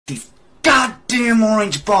These goddamn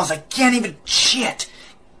orange balls, I can't even shit.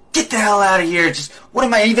 Get the hell out of here. Just, what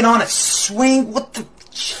am I even on a swing? What the...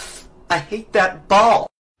 I hate that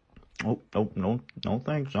ball. Oh, no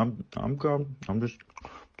thanks. I'm good. I'm just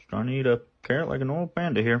trying to eat a carrot like an old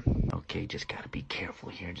panda here. Okay, just gotta be careful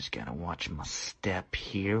here. Just gotta watch my step.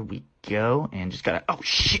 Here we go. And just gotta... Oh,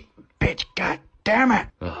 shit, bitch. God damn it.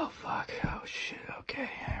 Oh, fuck. Oh, shit. Okay,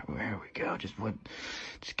 here we go. Just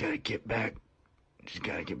gotta get back. Just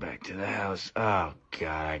gotta get back to the house. Oh,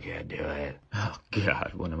 God, I can't do it. Oh,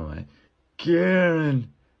 God, what am I?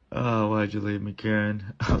 Karen! Oh, why'd you leave me,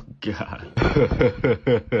 Karen? Oh, God.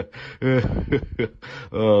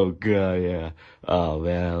 Oh, God, yeah. Oh,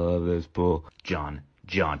 man, I love this pool. John,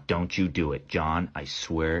 don't you do it. John, I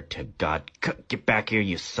swear to God. Get back here,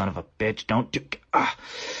 you son of a bitch. Don't do... Ah,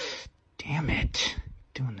 damn it.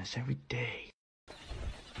 Doing this every day.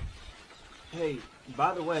 Hey,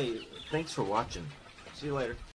 by the way, thanks for watching. See you later.